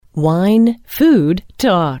Wine, food,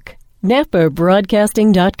 talk.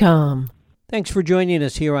 NapaBroadcasting.com. Thanks for joining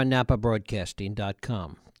us here on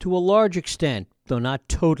NapaBroadcasting.com. To a large extent, though not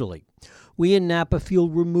totally, we in Napa feel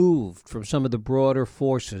removed from some of the broader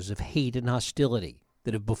forces of hate and hostility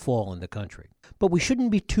that have befallen the country. But we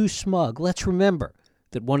shouldn't be too smug. Let's remember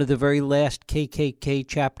that one of the very last KKK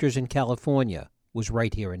chapters in California was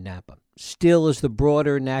right here in Napa. Still, as the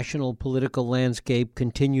broader national political landscape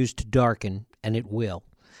continues to darken, and it will,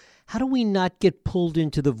 how do we not get pulled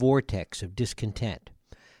into the vortex of discontent?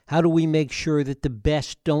 How do we make sure that the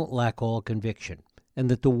best don't lack all conviction and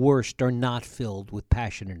that the worst are not filled with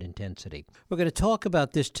passion and intensity? We're going to talk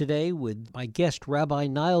about this today with my guest, Rabbi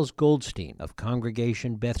Niles Goldstein of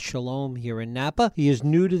Congregation Beth Shalom here in Napa. He is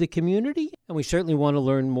new to the community, and we certainly want to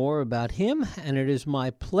learn more about him, and it is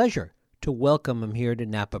my pleasure to welcome him here to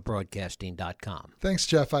NapaBroadcasting.com. Thanks,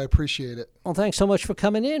 Jeff. I appreciate it. Well, thanks so much for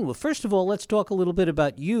coming in. Well, first of all, let's talk a little bit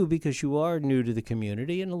about you because you are new to the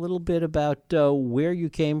community, and a little bit about where you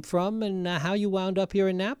came from and how you wound up here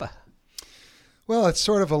in Napa. Well, it's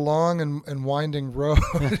sort of a long and winding road,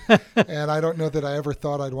 and I don't know that I ever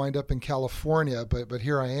thought I'd wind up in California, but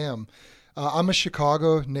here I am. I'm a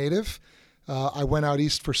Chicago native. I went out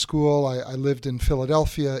east for school. I lived in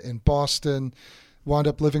Philadelphia, in Boston, wound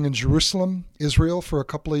up living in Jerusalem, Israel, for a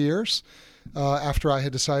couple of years after I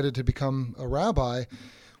had decided to become a rabbi.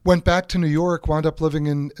 Went back to New York, wound up living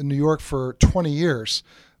in New York for 20 years,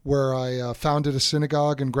 where I founded a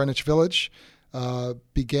synagogue in Greenwich Village,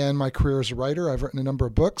 began my career as a writer. I've written a number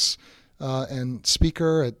of books and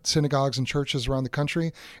speaker at synagogues and churches around the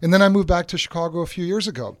country. And then I moved back to Chicago a few years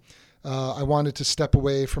ago. I wanted to step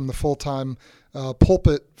away from the full-time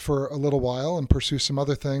pulpit for a little while and pursue some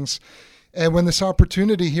other things. And when this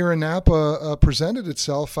opportunity here in Napa presented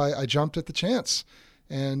itself, I jumped at the chance.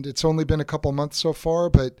 And it's only been a couple months so far,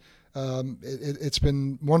 but it's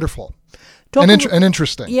been wonderful and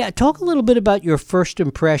interesting. Yeah, talk a little bit about your first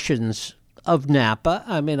impressions of Napa.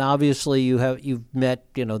 I mean, obviously you've met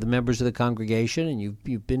the members of the congregation, and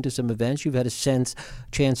you've been to some events. You've had a chance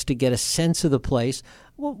to get a sense of the place.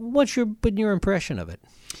 What's been your impression of it?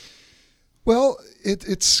 Well,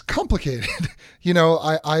 it's complicated.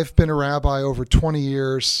 I've been a rabbi over 20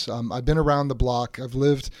 years. I've been around the block. I've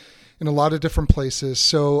lived in a lot of different places.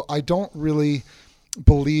 So I don't really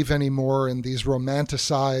believe anymore in these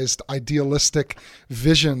romanticized, idealistic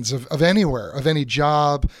visions of anywhere, of any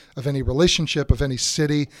job, of any relationship, of any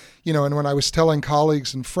city. And when I was telling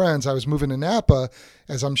colleagues and friends I was moving to Napa,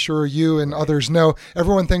 as I'm sure you and others know,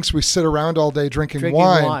 everyone thinks we sit around all day drinking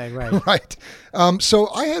wine. Right. Right. So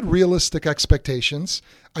I had realistic expectations.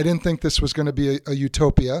 I didn't think this was going to be a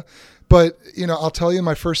utopia. But, I'll tell you,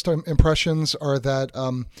 my first impressions are that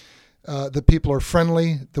the people are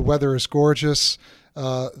friendly, the weather is gorgeous,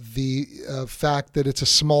 the fact that it's a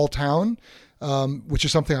small town, which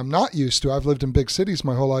is something I'm not used to. I've lived in big cities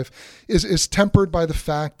my whole life, is tempered by the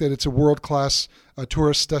fact that it's a world-class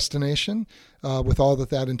tourist destination with all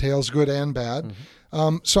that entails, good and bad.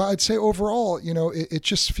 Mm-hmm. So I'd say overall, it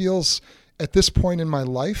just feels at this point in my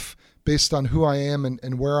life, based on who I am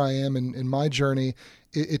and where I am in my journey,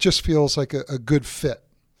 it just feels like a good fit.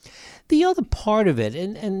 The other part of it,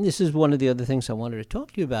 and this is one of the other things I wanted to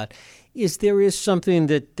talk to you about, is there is something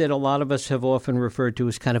that a lot of us have often referred to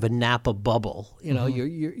as kind of a Napa bubble.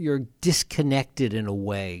 Mm-hmm. You're disconnected in a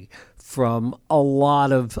way from a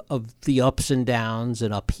lot of the ups and downs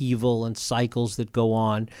and upheaval and cycles that go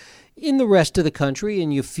on in the rest of the country,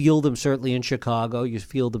 and you feel them certainly in Chicago, you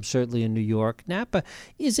feel them certainly in New York. Napa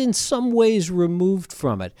is in some ways removed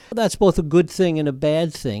from it. That's both a good thing and a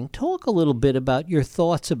bad thing. Talk a little bit about your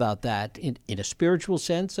thoughts about that in a spiritual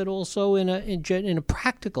sense and also in a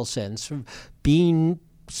practical sense, of being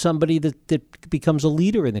somebody that becomes a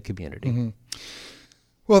leader in the community. Mm-hmm.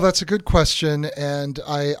 Well, that's a good question, and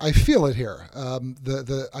I feel it here,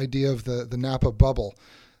 the idea of the Napa bubble.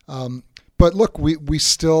 But look, we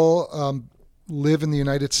still live in the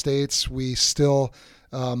United States. We still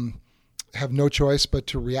have no choice but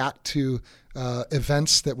to react to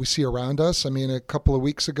events that we see around us. I mean, a couple of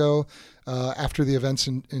weeks ago, after the events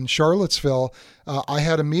in Charlottesville, I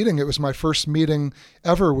had a meeting. It was my first meeting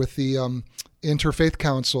ever with the Interfaith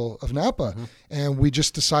Council of Napa. Mm-hmm. And we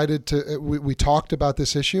just decided we talked about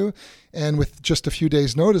this issue. And with just a few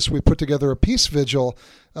days' notice, we put together a peace vigil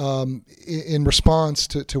in response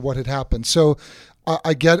to what had happened. So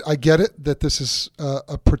I get it that this is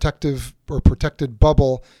a protected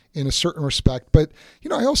bubble in a certain respect. But,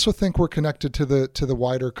 I also think we're connected to the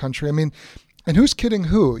wider country. I mean, and who's kidding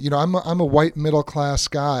who? I'm a white middle class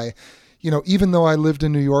guy. even though I lived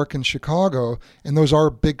in New York and Chicago, and those are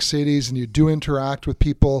big cities, and you do interact with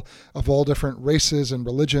people of all different races and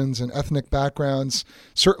religions and ethnic backgrounds,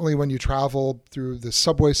 certainly when you travel through the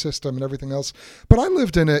subway system and everything else. But I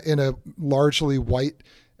lived in a largely white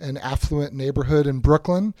and affluent neighborhood in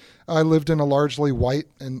Brooklyn. I lived in a largely white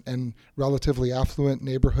and relatively affluent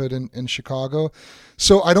neighborhood in Chicago.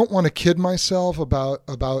 So I don't want to kid myself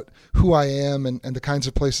about who I am and the kinds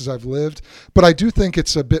of places I've lived. But I do think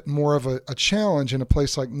it's a bit more of a challenge in a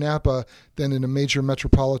place like Napa than in a major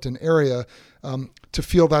metropolitan area to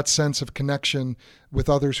feel that sense of connection with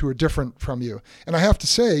others who are different from you. And I have to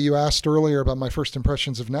say, you asked earlier about my first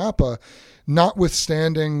impressions of Napa,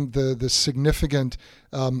 notwithstanding the significant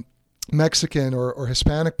Mexican or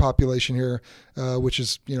Hispanic population here, which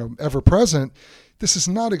is ever present. This is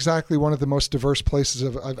not exactly one of the most diverse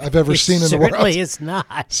places I've ever seen in the world. Certainly it's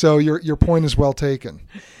not. So your point is well taken.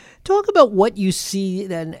 Talk about what you see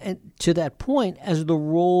then, and to that point, as the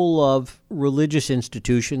role of religious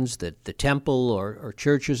institutions, the temple or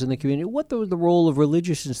churches in the community. What the role of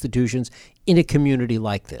religious institutions in a community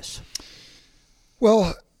like this?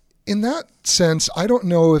 Well, in that sense, I don't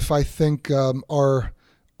know if I think our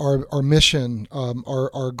mission,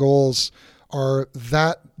 our goals are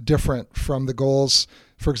that different from the goals,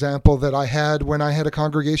 for example, that I had when I had a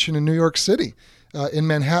congregation in New York City, in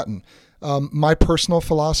Manhattan. My personal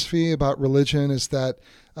philosophy about religion is that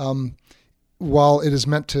while it is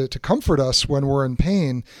meant to comfort us when we're in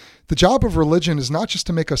pain, the job of religion is not just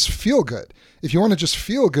to make us feel good. If you want to just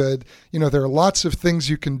feel good, there are lots of things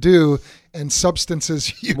you can do and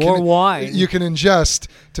substances you can ingest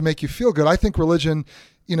to make you feel good. I think religion,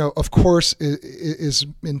 of course, is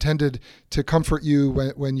intended to comfort you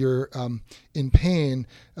when you're in pain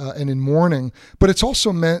and in mourning, but it's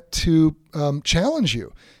also meant to challenge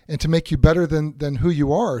you and to make you better than who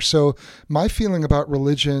you are. So my feeling about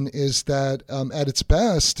religion is that at its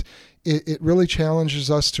best, it really challenges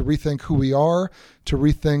us to rethink who we are, to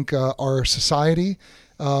rethink our society,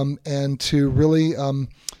 and to really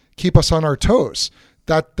keep us on our toes.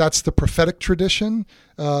 That's the prophetic tradition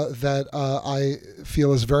that I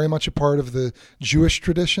feel is very much a part of the Jewish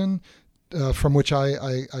tradition from which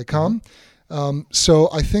I come. So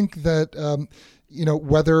I think that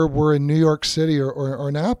whether we're in New York City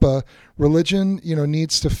or Napa, religion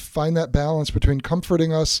needs to find that balance between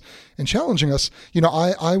comforting us and challenging us.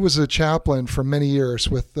 I was a chaplain for many years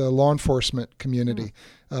with the law enforcement community.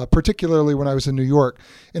 Particularly when I was in New York.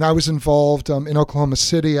 And I was involved in Oklahoma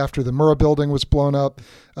City after the Murrah building was blown up.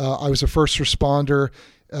 I was a first responder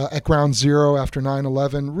at Ground Zero after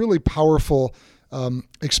 9/11. Really powerful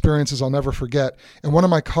experiences I'll never forget. And one of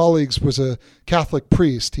my colleagues was a Catholic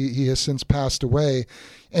priest. He has since passed away.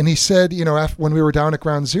 And he said, when we were down at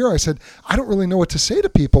Ground Zero, I said, I don't really know what to say to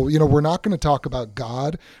people. We're not going to talk about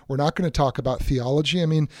God. We're not going to talk about theology. I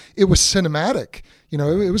mean, it was cinematic.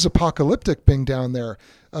 It was apocalyptic being down there,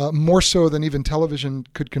 more so than even television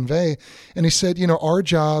could convey. And he said, our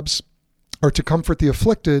jobs are to comfort the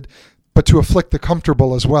afflicted, but to afflict the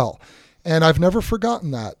comfortable as well. And I've never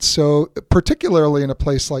forgotten that. So particularly in a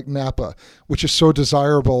place like Napa, which is so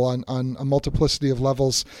desirable on a multiplicity of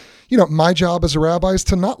levels, my job as a rabbi is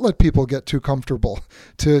to not let people get too comfortable,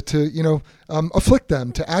 to afflict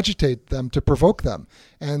them, to agitate them, to provoke them.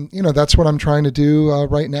 And, that's what I'm trying to do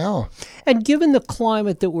right now. And given the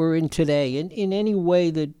climate that we're in today, in any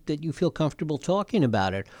way that you feel comfortable talking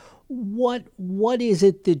about it, what is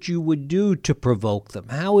it that you would do to provoke them?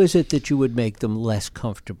 How is it that you would make them less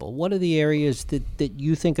comfortable? What are the areas that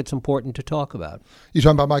you think it's important to talk about? You're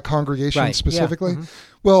talking about my congregation specifically? Yeah.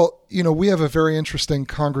 Mm-hmm. Well, we have a very interesting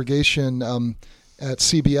congregation at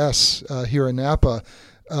CBS here in Napa.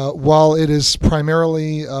 While it is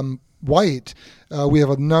primarily white, we have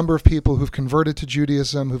a number of people who've converted to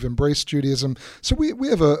Judaism, who've embraced Judaism. So we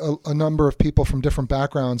have a number of people from different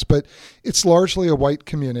backgrounds, but it's largely a white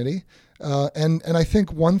community. And I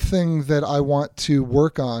think one thing that I want to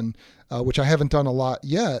work on, which I haven't done a lot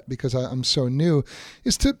yet because I'm so new,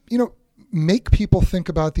 is to, make people think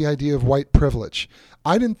about the idea of white privilege.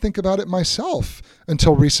 I didn't think about it myself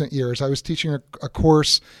until recent years. I was teaching a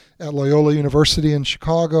course at Loyola University in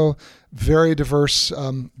Chicago, very diverse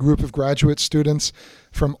group of graduate students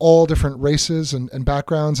from all different races and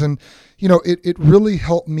backgrounds. And, it really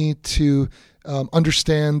helped me to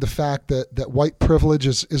understand the fact that white privilege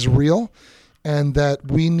is real and that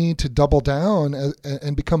we need to double down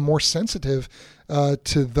and become more sensitive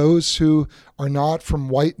to those who are not from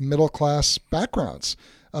white middle class backgrounds.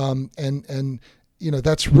 And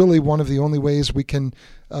that's really one of the only ways we can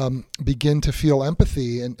begin to feel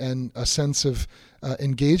empathy and a sense of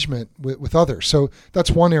engagement with others. So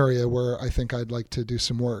that's one area where I think I'd like to do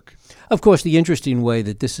some work. Of course, the interesting way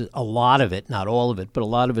that this is, a lot of it, not all of it, but a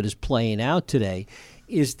lot of it is playing out today,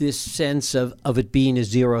 is this sense of it being a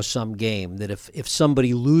zero-sum game, that if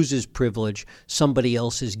somebody loses privilege, somebody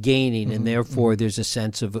else is gaining, and therefore there's a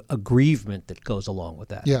sense of aggrievement that goes along with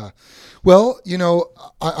that. Yeah. Well,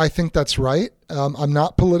 I think that's right. I'm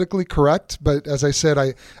not politically correct, but as I said,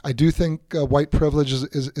 I do think white privilege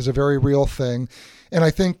is a very real thing. And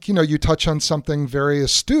I think, you touch on something very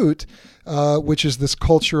astute, which is this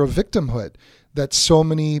culture of victimhood that so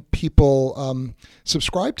many people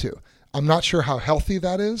subscribe to. I'm not sure how healthy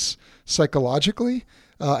that is psychologically.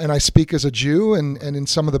 And I speak as a Jew, and in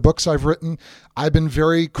some of the books I've written, I've been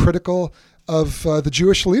very critical of the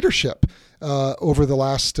Jewish leadership over the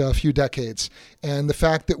last few decades. And the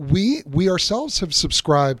fact that we ourselves have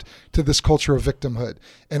subscribed to this culture of victimhood.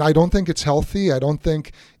 And I don't think it's healthy. I don't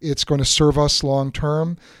think it's going to serve us long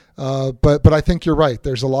term. But I think you're right.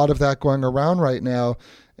 There's a lot of that going around right now,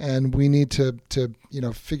 and we need to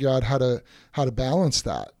figure out how to balance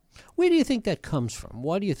that. Where do you think that comes from?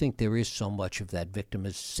 Why do you think there is so much of that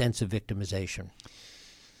sense of victimization?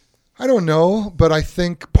 I don't know, but I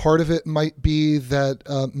think part of it might be that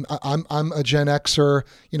I'm a Gen Xer.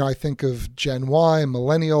 I think of Gen Y,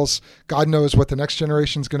 millennials. God knows what the next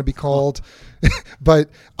generation is going to be called. But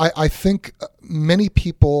I think many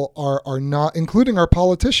people are not, including our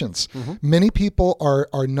politicians, many people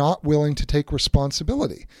are not willing to take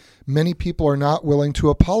responsibility. Many people are not willing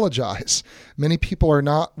to apologize. Many people are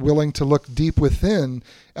not willing to look deep within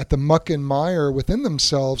at the muck and mire within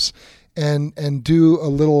themselves and do a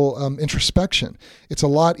little introspection. It's a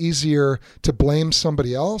lot easier to blame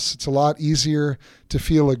somebody else. It's a lot easier to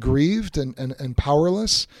feel aggrieved and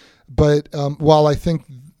powerless. But while I think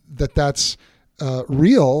that's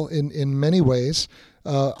real in many ways,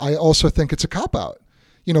 I also think it's a cop-out.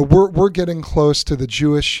 We're getting close to the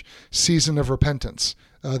Jewish season of repentance,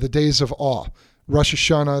 the days of awe, Rosh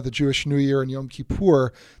Hashanah, the Jewish New Year, and Yom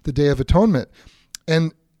Kippur, the Day of Atonement.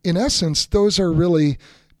 And in essence, those are really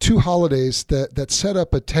two holidays that set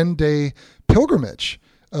up a 10-day pilgrimage,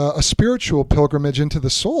 a spiritual pilgrimage into the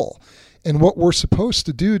soul. And what we're supposed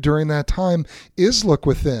to do during that time is look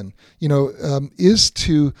within, is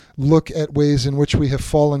to look at ways in which we have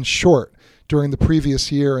fallen short during the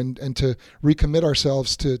previous year and to recommit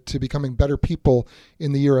ourselves to becoming better people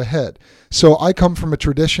in the year ahead. So I come from a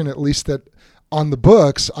tradition, at least that on the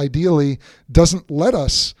books, ideally doesn't let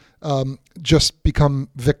us just become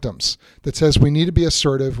victims, that says we need to be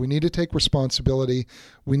assertive, we need to take responsibility,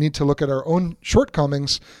 we need to look at our own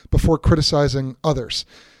shortcomings before criticizing others.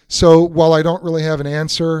 So while I don't really have an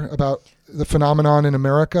answer about the phenomenon in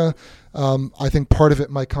America, I think part of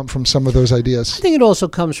it might come from some of those ideas. I think it also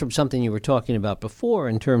comes from something you were talking about before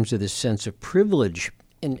in terms of this sense of privilege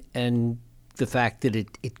and the fact that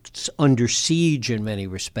it's under siege in many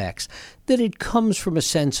respects, that it comes from a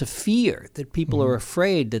sense of fear, that people are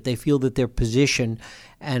afraid, that they feel that their position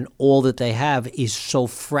and all that they have is so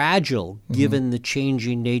fragile given the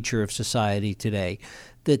changing nature of society today,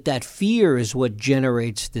 that fear is what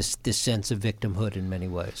generates this sense of victimhood in many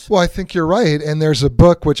ways. Well, I think you're right. And there's a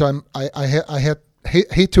book which I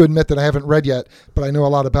hate to admit that I haven't read yet, but I know a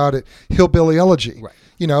lot about it, Hillbilly Elegy. Right.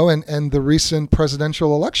 And the recent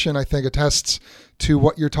presidential election, I think, attests to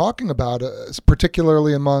what you're talking about,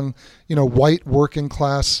 particularly among, white working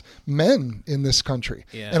class men in this country.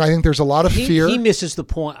 Yeah. And I think there's a lot of fear. He misses the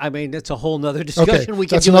point. I mean, that's a whole nother discussion. Okay,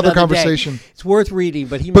 that's another conversation. Day. It's worth reading,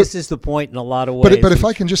 but he misses the point in a lot of ways. But if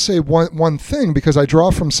I can just say one thing, because I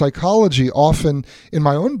draw from psychology often in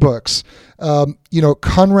my own books,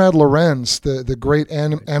 Konrad Lorenz, the great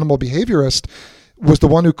animal behaviorist, was the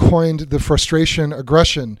one who coined the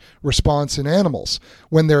frustration-aggression response in animals.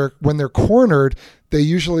 When they're cornered, they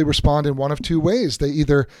usually respond in one of two ways. They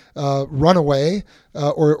either run away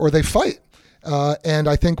or they fight. And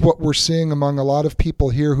I think what we're seeing among a lot of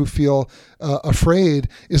people here who feel afraid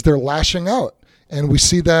is they're lashing out. And we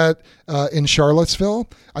see that in Charlottesville.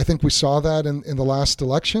 I think we saw that in the last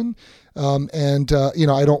election. I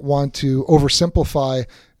don't want to oversimplify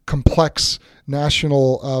complex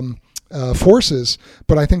national forces,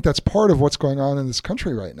 but I think that's part of what's going on in this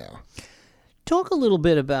country right now. Talk a little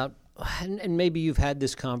bit about, and maybe you've had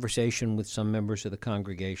this conversation with some members of the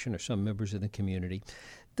congregation or some members of the community,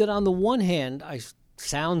 that on the one hand, I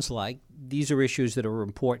sounds like these are issues that are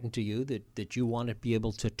important to you, that you want to be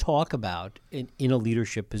able to talk about in a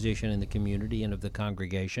leadership position in the community and of the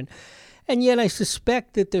congregation. And yet I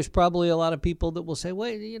suspect that there's probably a lot of people that will say,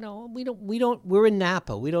 well, we're in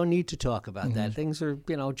Napa. We don't need to talk about that. Things are,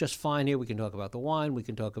 just fine here. We can talk about the wine. We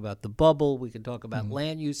can talk about the bubble. We can talk about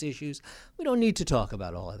land use issues. We don't need to talk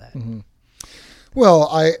about all of that. Well,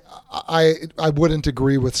 I wouldn't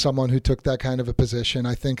agree with someone who took that kind of a position.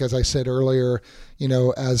 I think, as I said earlier,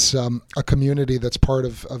 as a community that's part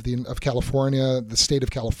of California, the state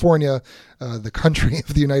of California, the country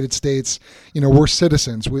of the United States, we're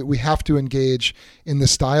citizens. We have to engage in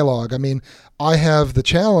this dialogue. I mean, I have the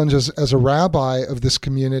challenge as a rabbi of this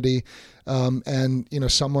community, and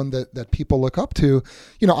someone that people look up to.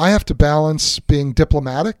 I have to balance being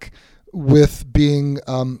diplomatic with being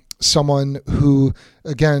someone who,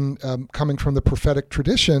 again, coming from the prophetic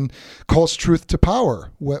tradition, calls truth to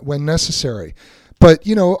power when necessary. But,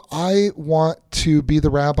 I want to be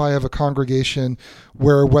the rabbi of a congregation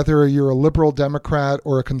where, whether you're a liberal Democrat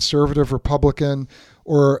or a conservative Republican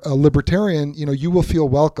or a libertarian, you will feel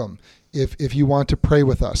welcome if you want to pray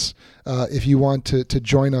with us, if you want to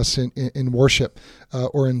join us in worship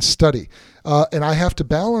or in study. And I have to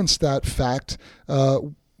balance that fact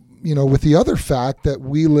with the other fact that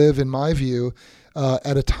we live, in my view,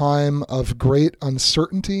 at a time of great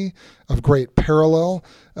uncertainty, of great peril,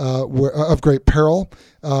 and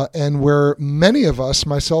where many of us,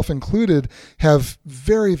 myself included, have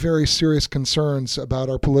very, very serious concerns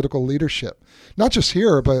about our political leadership, not just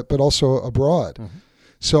here, but also abroad.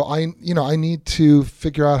 So I need to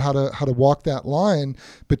figure out how to walk that line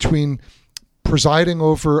between presiding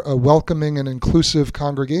over a welcoming and inclusive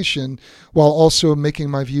congregation while also making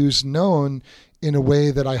my views known in a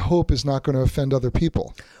way that I hope is not going to offend other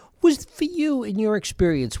people. Was, for you, in your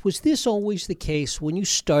experience, was this always the case when you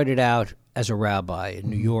started out as a rabbi in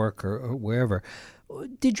New York or wherever?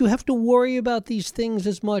 Did you have to worry about these things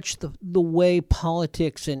as much, the way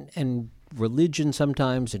politics and religion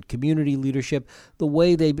sometimes and community leadership, the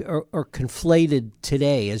way they are conflated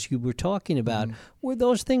today, as you were talking about? Were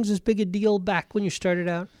those things as big a deal back when you started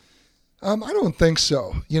out? I don't think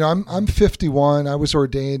so. I'm 51. I was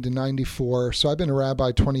ordained in 94, so I've been a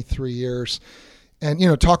rabbi 23 years. And,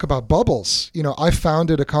 talk about bubbles. I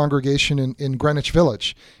founded a congregation in Greenwich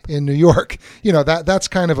Village in New York. That's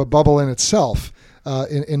kind of a bubble in itself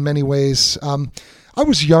in many ways. I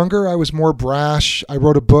was younger. I was more brash. I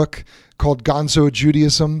wrote a book called Gonzo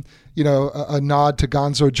Judaism, a nod to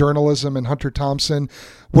Gonzo journalism and Hunter Thompson,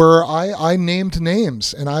 where I named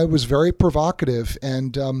names, and I was very provocative,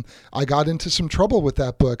 and I got into some trouble with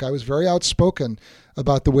that book. I was very outspoken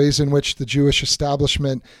about the ways in which the Jewish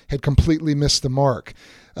establishment had completely missed the mark.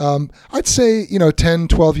 I'd say, 10,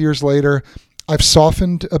 12 years later, I've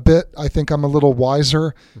softened a bit. I think I'm a little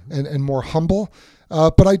wiser and more humble.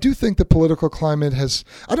 But I do think the political climate has,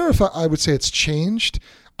 I don't know if I would say it's changed.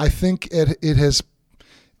 I think it has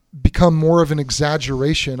become more of an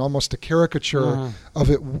exaggeration, almost a caricature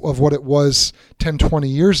of what it was 10, 20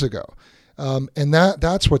 years ago. And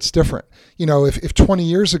that's what's different. If 20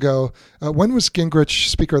 years ago, when was Gingrich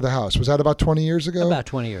Speaker of the House? Was that about 20 years ago? About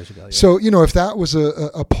 20 years ago, yeah. So, if that was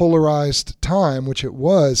a polarized time, which it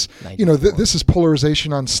was, this is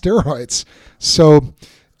polarization on steroids. So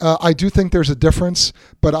I do think there's a difference,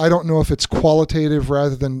 but I don't know if it's qualitative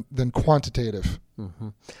rather than quantitative.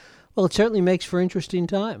 Well, it certainly makes for interesting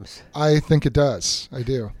times. I think it does. I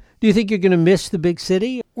do. Do you think you're going to miss the big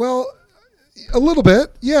city? Well, a little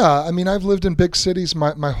bit, yeah. I mean, I've lived in big cities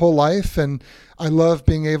my whole life, and I love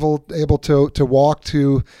being able to walk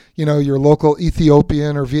to, your local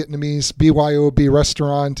Ethiopian or Vietnamese BYOB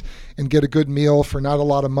restaurant and get a good meal for not a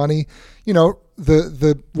lot of money.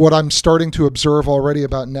 What I'm starting to observe already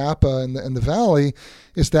about Napa and the Valley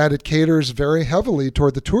is that it caters very heavily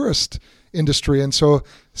toward the tourist industry. And so,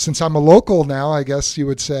 since I'm a local now, I guess you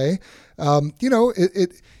would say,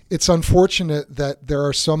 it's unfortunate that there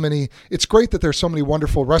are so many. It's great that there's so many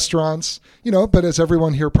wonderful restaurants, but as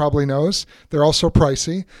everyone here probably knows, they're also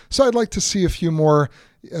pricey. So I'd like to see a few more,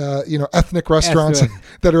 ethnic restaurants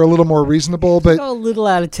that are a little more reasonable. But go a little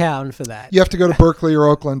out of town for that. You have to go to Berkeley or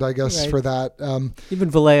Oakland, I guess, for that. Even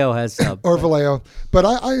Vallejo has some. Or Vallejo. But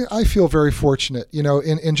I feel very fortunate.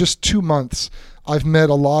 In just 2 months, I've met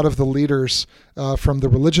a lot of the leaders from the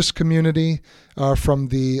religious community, from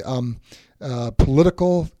the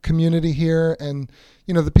political community here. And,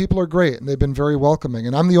 the people are great, and they've been very welcoming.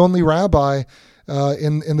 And I'm the only rabbi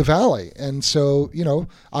in the Valley. And so,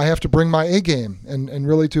 I have to bring my A game and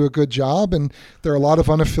really do a good job. And there are a lot of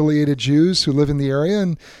unaffiliated Jews who live in the area.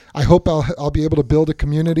 And I hope I'll be able to build a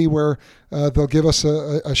community where they'll give us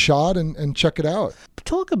a shot and check it out.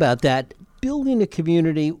 Talk about that, building a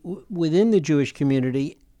community within the Jewish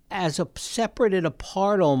community as a separate and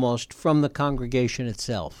apart almost from the congregation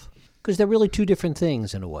itself. Because they're really two different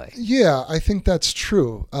things in a way. Yeah, I think that's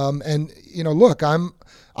true. And look, I'm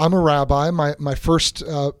a rabbi. My first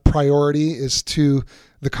priority is to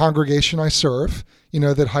the congregation I serve,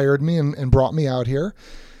 that hired me and brought me out here.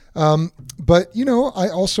 But I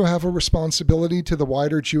also have a responsibility to the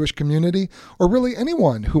wider Jewish community, or really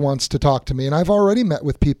anyone who wants to talk to me. And I've already met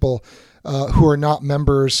with people who are not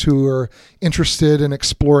members, who are interested in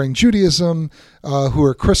exploring Judaism, who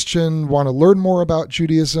are Christian, want to learn more about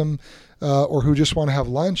Judaism, or who just want to have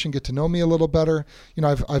lunch and get to know me a little better.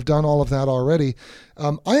 I've done all of that already.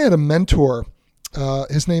 I had a mentor.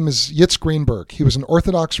 His name is Yitz Greenberg. He was an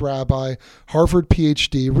Orthodox rabbi, Harvard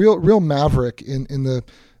PhD, real maverick in the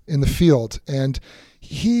field, and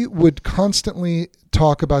he would constantly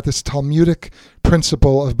talk about this Talmudic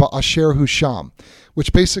principle of Ba'asher Hu Sham,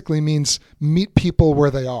 which basically means meet people where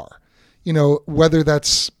they are. Whether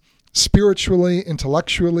that's spiritually,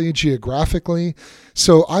 intellectually, geographically.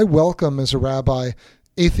 So I welcome, as a rabbi,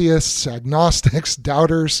 atheists, agnostics,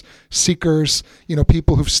 doubters, seekers,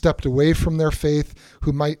 people who've stepped away from their faith,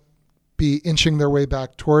 who might be inching their way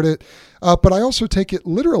back toward it. But I also take it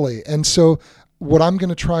literally. And so what I'm going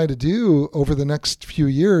to try to do over the next few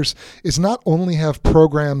years is not only have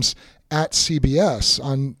programs at CBS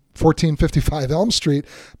on 1455 Elm Street,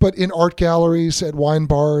 but in art galleries, at wine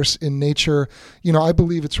bars, in nature. I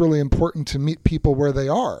believe it's really important to meet people where they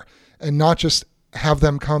are and not just have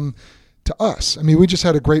them come to us. I mean, we just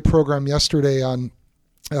had a great program yesterday on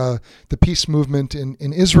the peace movement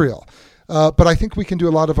in Israel. But I think we can do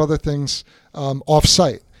a lot of other things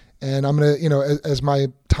off-site. And I'm going to, as my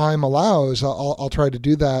time allows, I'll try to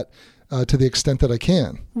do that to the extent that I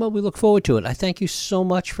can. Well, we look forward to it. I thank you so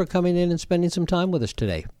much for coming in and spending some time with us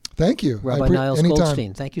today. Thank you. Rabbi Niles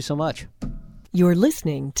Goldstein, thank you so much. You're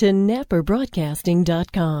listening to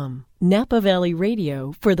NapaBroadcasting.com, Napa Valley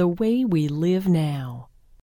Radio for the way we live now.